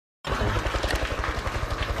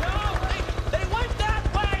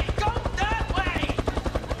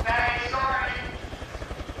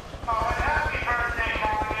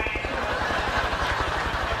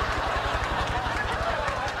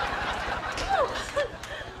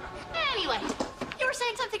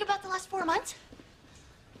months?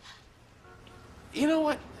 You know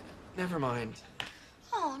what? Never mind.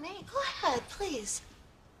 Oh, Nate, go ahead, please.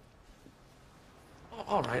 Oh,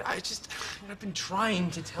 all right. What I've been trying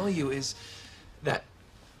to tell you is that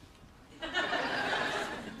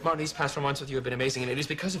Martin, these past 4 months with you have been amazing, and it is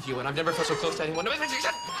because of you, and I've never felt so close to anyone. It's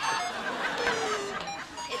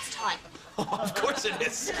Todd. Oh, of course it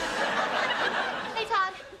is. Hey,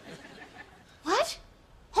 Todd. What?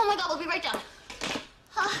 Oh, my God, we'll be right down.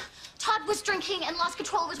 Todd was drinking and lost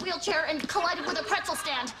control of his wheelchair and collided with a pretzel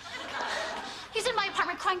stand. He's in my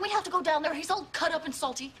apartment crying. We have to go down there. He's all cut up and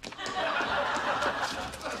salty.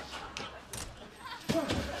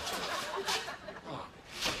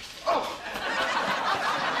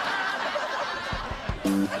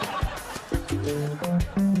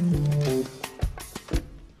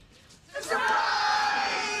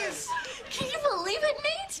 Surprise! Can you believe it,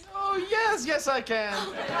 Nate? Oh, yes, I can.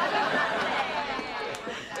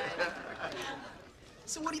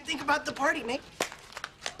 So what do you think about the party, Nate?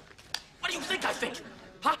 What do you think I think?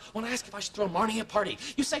 Huh? When I ask if I should throw Marnie a party,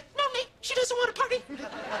 you say, no, Nate, she doesn't want a party.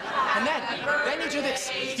 And then you do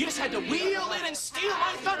this. You just had to wheel in and steal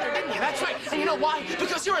my thunder, didn't you? That's right. And you know why?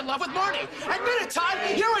 Because you're in love with Marnie. Admit it, Todd.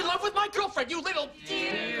 You're in love with my girlfriend, you little...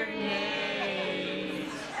 Dear Nate.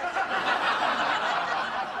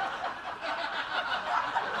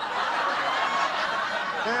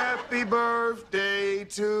 Happy birthday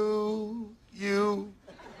to you.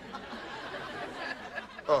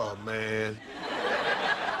 Oh, man.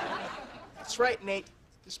 That's right, Nate.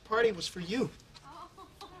 This party was for you.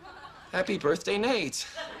 Happy birthday, Nate.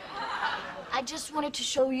 I just wanted to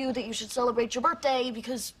show you that you should celebrate your birthday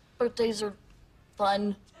because birthdays are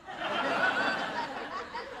fun.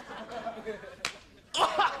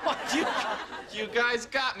 You guys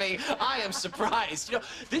got me. I am surprised. You know,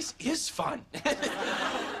 this is fun.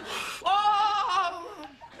 Oh!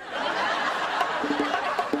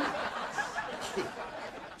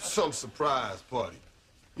 Some surprise party.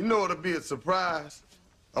 You know what'd be a surprise?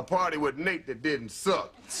 A party with Nate that didn't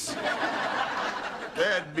suck.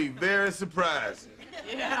 That'd be very surprising.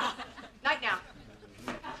 Yeah. Night now.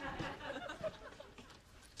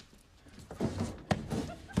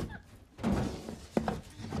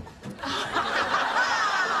 I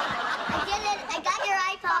did it. I got your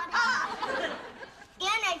iPod.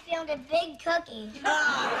 And I found a big cookie.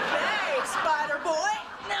 Okay, Spider Boy.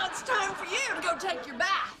 Now it's time for you to go take your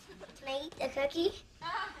bath. Can I eat the cookie?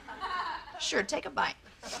 Sure, take a bite.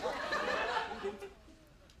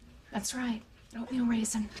 That's right. Oatmeal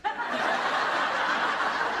raisin.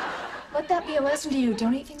 Let that be a lesson to you.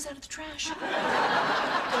 Don't eat things out of the trash.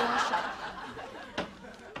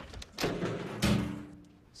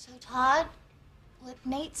 So, Todd, what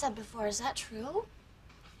Nate said before, is that true?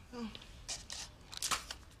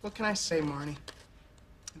 What can I say, Marnie?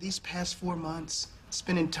 These past 4 months,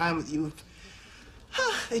 spending time with you,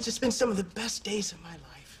 it's just been some of the best days of my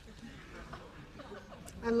life.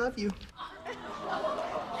 I love you.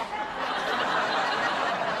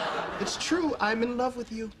 It's true, I'm in love with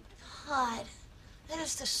you. Todd, that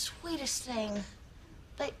is the sweetest thing.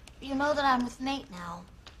 But you know that I'm with Nate now.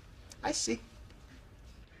 I see.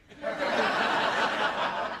 But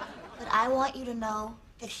I want you to know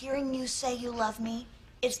that hearing you say you love me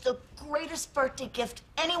is the greatest birthday gift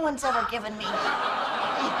anyone's ever given me.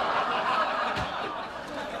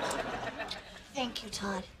 Thank you,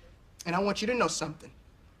 Todd. And I want you to know something.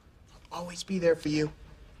 I'll always be there for you.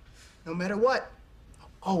 No matter what, I'll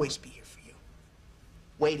always be here for you.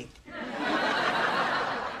 Waiting.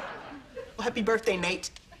 Well, happy birthday,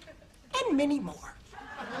 Nate. And many more.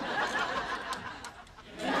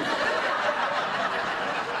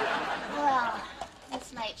 Well,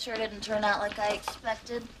 this night sure didn't turn out like I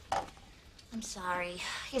expected. I'm sorry.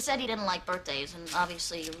 He said he didn't like birthdays, and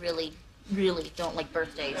obviously you really, really don't like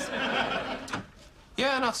birthdays.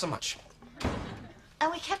 Yeah, not so much.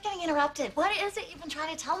 And we kept getting interrupted. What is it you've been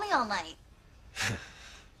trying to tell me all night?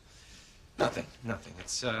 Nothing.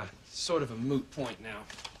 It's sort of a moot point now.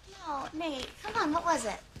 No, Nate, come on, what was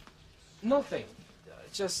it? Nothing.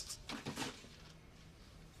 Just...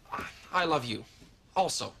 I love you.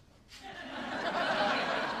 Also.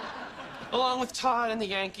 Along with Todd and the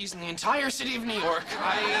Yankees and the entire city of New York,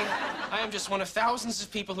 I am just one of thousands of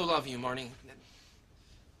people who love you, Marnie.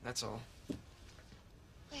 That's all.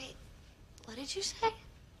 Wait, what did you say?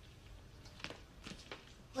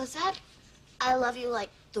 Was that I love you like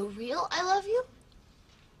the real I love you?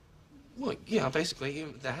 Well, yeah, basically,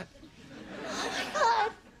 that. Oh my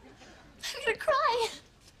God, I'm gonna cry.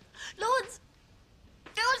 No one's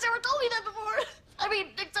ever told me that before. I mean,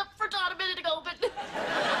 except for Todd a minute ago, but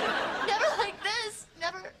never like this.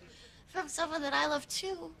 Never from someone that I love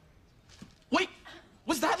too.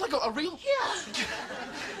 that like a real? Yeah.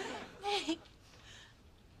 Hey,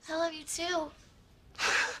 I love you too.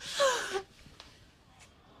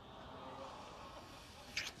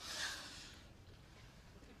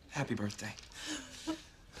 Happy birthday.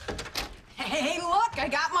 Hey, look, I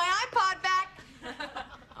got my iPod back.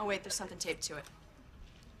 Oh, wait, there's something taped to it.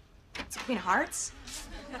 It's a Queen of Hearts?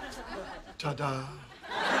 Ta-da.